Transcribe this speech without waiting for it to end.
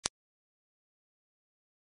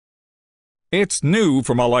It's new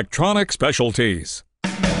from Electronic Specialties.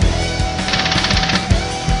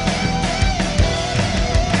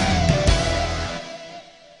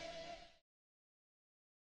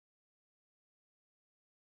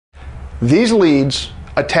 These leads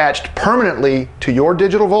attached permanently to your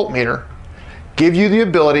digital voltmeter give you the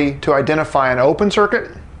ability to identify an open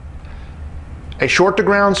circuit, a short to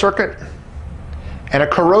ground circuit, and a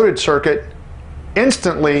corroded circuit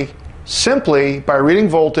instantly, simply by reading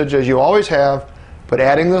voltage as you always have, but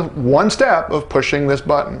adding the one step of pushing this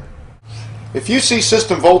button. If you see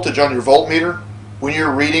system voltage on your voltmeter when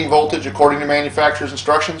you're reading voltage according to manufacturer's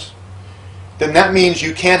instructions, then that means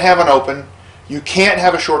you can't have an open, you can't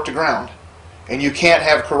have a short to ground, and you can't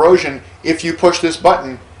have corrosion if you push this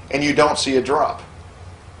button and you don't see a drop.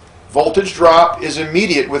 Voltage drop is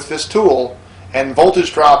immediate with this tool, and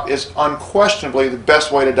voltage drop is unquestionably the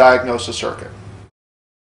best way to diagnose a circuit.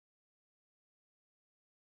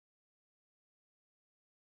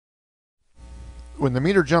 When the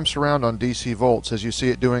meter jumps around on DC volts as you see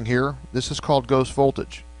it doing here, this is called ghost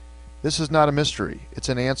voltage. This is not a mystery, it's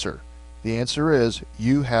an answer. The answer is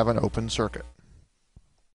you have an open circuit.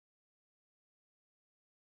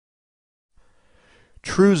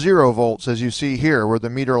 True 0 volts, as you see here where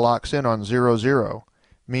the meter locks in on 0, 0,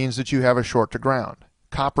 means that you have a short to ground.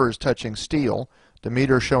 Copper is touching steel, the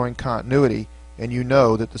meter is showing continuity, and you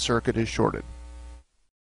know that the circuit is shorted.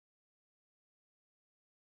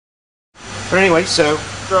 But anyway, so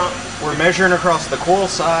we're measuring across the coil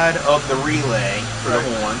side of the relay for the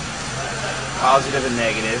horn, positive and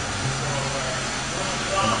negative.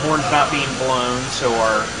 And the horn's not being blown, so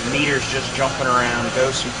our meter's just jumping around,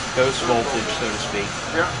 ghost voltage, so to speak.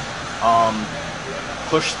 Yeah.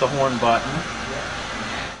 Push the horn button.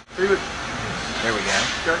 There we go.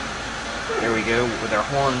 Okay. There we go. With our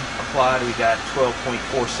horn applied, we got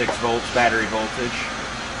 12.46 volts battery voltage.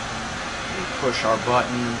 We push our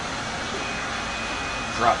button,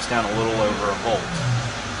 drops down a little over a volt.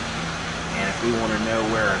 And if we want to know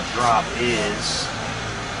where a drop is,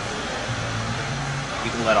 we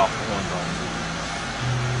can let off the horn button.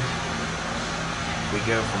 We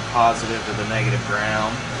go from positive to the negative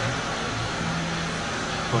ground.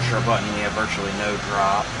 Push our button, we have virtually no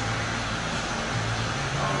drop.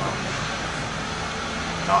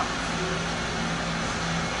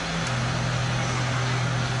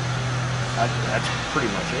 That's pretty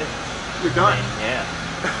much it. You're done. Yeah.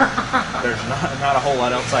 There's not a whole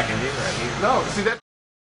lot else I can do right here. No, see that?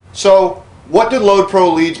 So, what did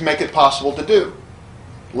LoadPro leads make it possible to do?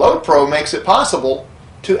 LoadPro makes it possible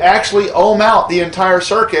to actually ohm out the entire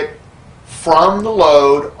circuit from the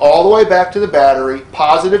load all the way back to the battery,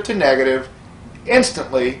 positive to negative,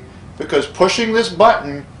 instantly, because pushing this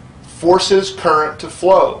button forces current to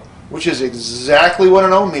flow, which is exactly what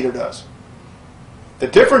an ohm meter does. The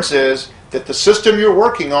difference is that the system you're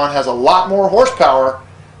working on has a lot more horsepower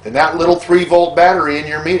than that little 3-volt battery in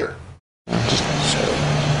your meter. So,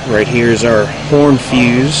 right here is our horn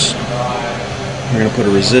fuse. We're going to put a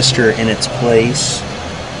resistor in its place,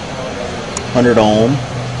 100 ohm.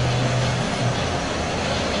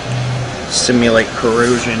 Simulate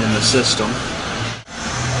corrosion in the system.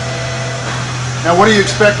 Now what do you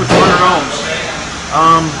expect with 100 ohms?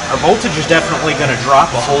 Our voltage is definitely going to drop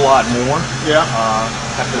a whole lot more. Yeah.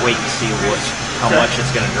 Have to wait and see how much it's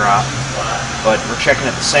going to drop. But we're checking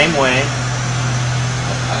it the same way.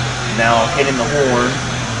 Now hitting the horn.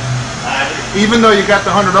 Even though you got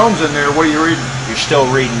the 100 ohms in there, what are you reading? You're still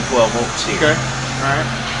reading 12 volts here. Okay. All right.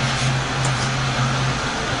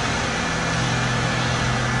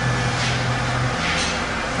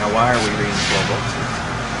 Now why are we reading 12 volts here?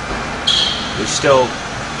 We still...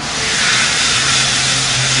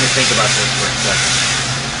 Let me think about this for a second.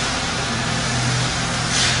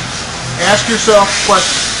 Ask yourself a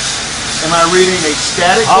question. Am I reading a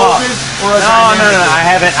static voltage or a dynamic No.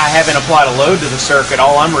 voltage? I haven't applied a load to the circuit.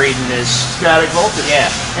 All I'm reading is Static voltage. Yeah.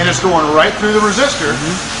 And it's going right through the resistor.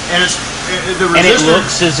 And it's the resistor. and it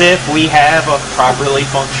looks as if we have a properly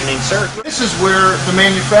functioning circuit. This is where the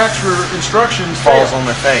manufacturer instructions Falls fail. on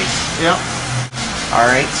their face. Yeah. All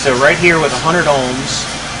right. So right here with 100 ohms,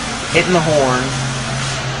 hitting the horn,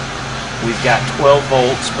 we've got 12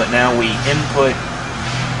 volts, but now we input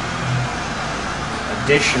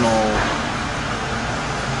additional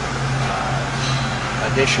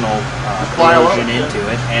corrosion into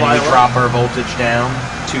it, and we drop our voltage down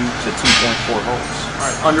to 2.4 volts. All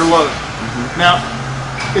right, under load. Now,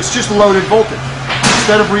 it's just loaded voltage.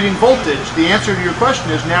 Instead of reading voltage, the answer to your question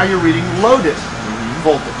is now you're reading loaded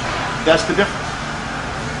voltage. That's the difference.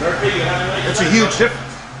 It's a huge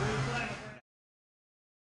difference.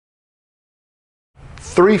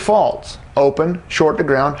 3 faults: open, short to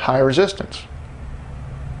ground, high resistance.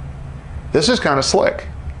 This is kind of slick.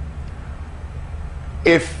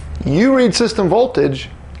 If you read system voltage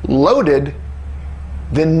loaded,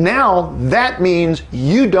 then now that means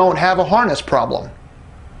you don't have a harness problem.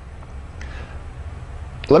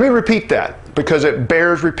 Let me repeat that because it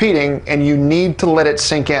bears repeating and you need to let it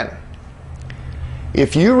sink in.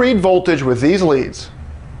 If you read voltage with these leads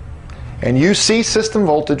and you see system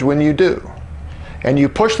voltage when you do, and you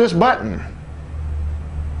push this button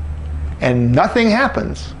and nothing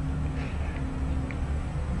happens,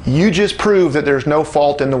 you just prove that there's no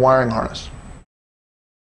fault in the wiring harness.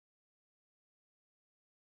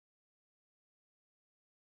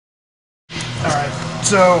 Alright,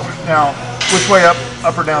 so now, which way up?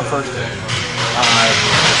 Up or down first? Let's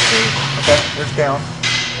see. Okay, there's down.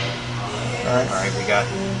 Alright, we got,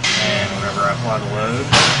 and whenever I apply the load,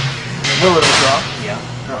 Will it drop? yeah.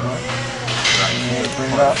 Right.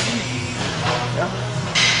 Bring it up. Yeah.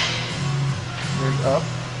 There's up.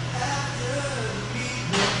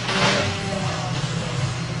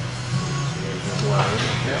 Load.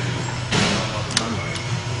 Yeah.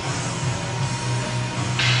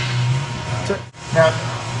 That's it. Now,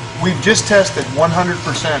 we've just tested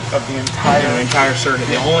 100% of the The entire circuit.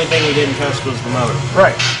 The only thing we didn't test was the motor.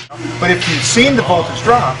 Right. But if you've seen the voltage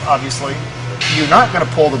drop, obviously, you're not going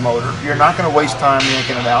to pull the motor. You're not going to waste time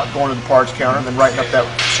yanking it out, going to the parts counter, and then writing up that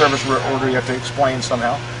service order you have to explain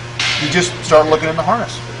somehow. You just start looking in the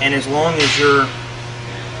harness. And as long as you're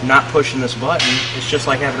not pushing this button, it's just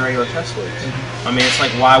like having regular test leads. Mm-hmm. I mean, it's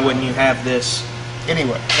like, why wouldn't you have this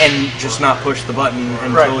Anyway. and just not push the button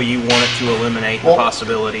until you want it to eliminate the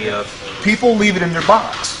possibility of... People leave it in their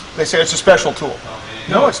box. They say it's a special tool.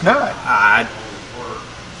 No, it's not. I'd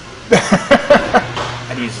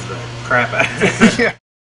use the crap out of it. Yeah.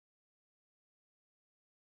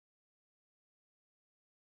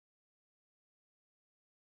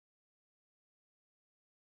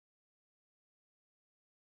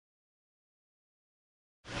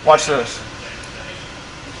 Watch this.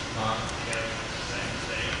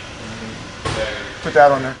 Put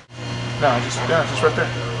that on there. No, just right there.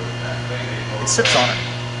 It sits on it.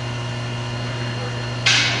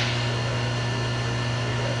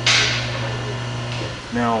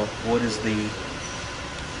 Now, what is the...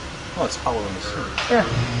 Oh, it's hollow in the center. Yeah.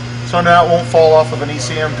 So now it won't fall off of an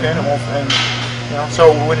ECM pin. It won't, and you know.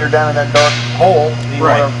 So when you're down in that dark hole, you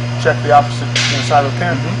want to check the opposite side of the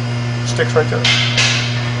pin. It sticks right there.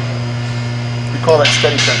 We call that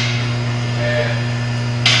steady pin.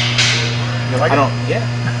 You like I don't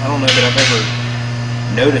know that I've ever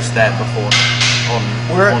noticed that before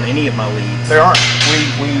on any of my leads. There aren't. We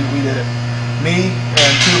did it. Me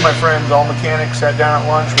and 2 of my friends, all mechanics, sat down at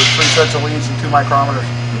lunch with 3 sets of leads and 2 micrometers.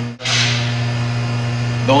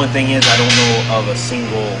 The only thing is, I don't know of a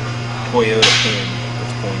single Toyota pin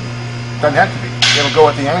that's pointing. Doesn't have to be. It'll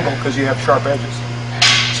go at the angle because you have sharp edges.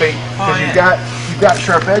 See, because you've got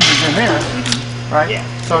sharp edges in there, right? Yeah.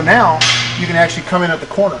 So now you can actually come in at the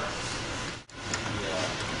corner.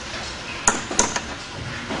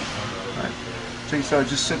 Right. See, so it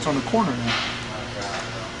just sits on the corner now.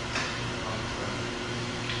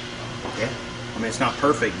 Yeah. I mean, it's not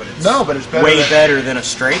perfect, but it's better way better than a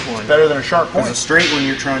straight one. It's better than a sharp point. Because a straight one,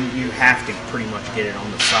 you have to pretty much get it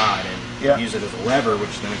on the side and use it as a lever,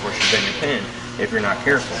 which then, of course, you bend your pin if you're not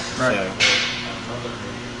careful. Right. So,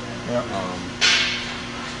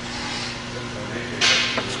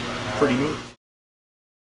 it's pretty neat.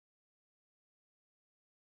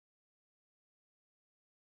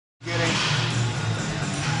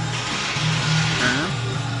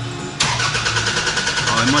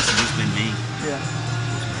 Oh, it must have just been me. Yeah.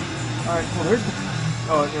 All right. Well, there's.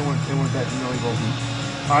 Oh, it went that millivolt.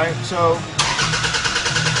 All right. So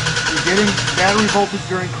you're getting battery voltage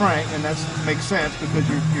during crank, and that makes sense because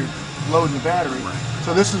you're loading the battery. Right.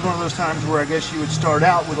 So this is one of those times where I guess you would start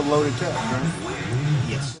out with a loaded test, right?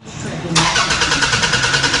 Yes.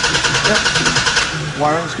 Yep.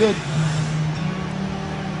 Wiring's good.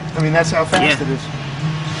 I mean, that's how fast it is.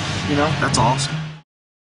 You know? That's awesome.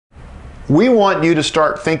 We want you to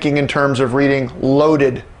start thinking in terms of reading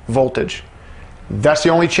loaded voltage. That's the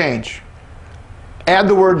only change. Add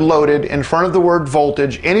the word loaded in front of the word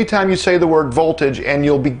voltage anytime you say the word voltage, and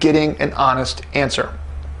you'll be getting an honest answer.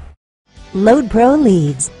 Load Pro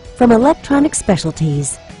leads from Electronic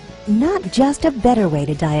Specialties. Not just a better way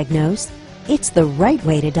to diagnose, it's the right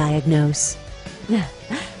way to diagnose.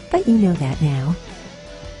 But you know that now.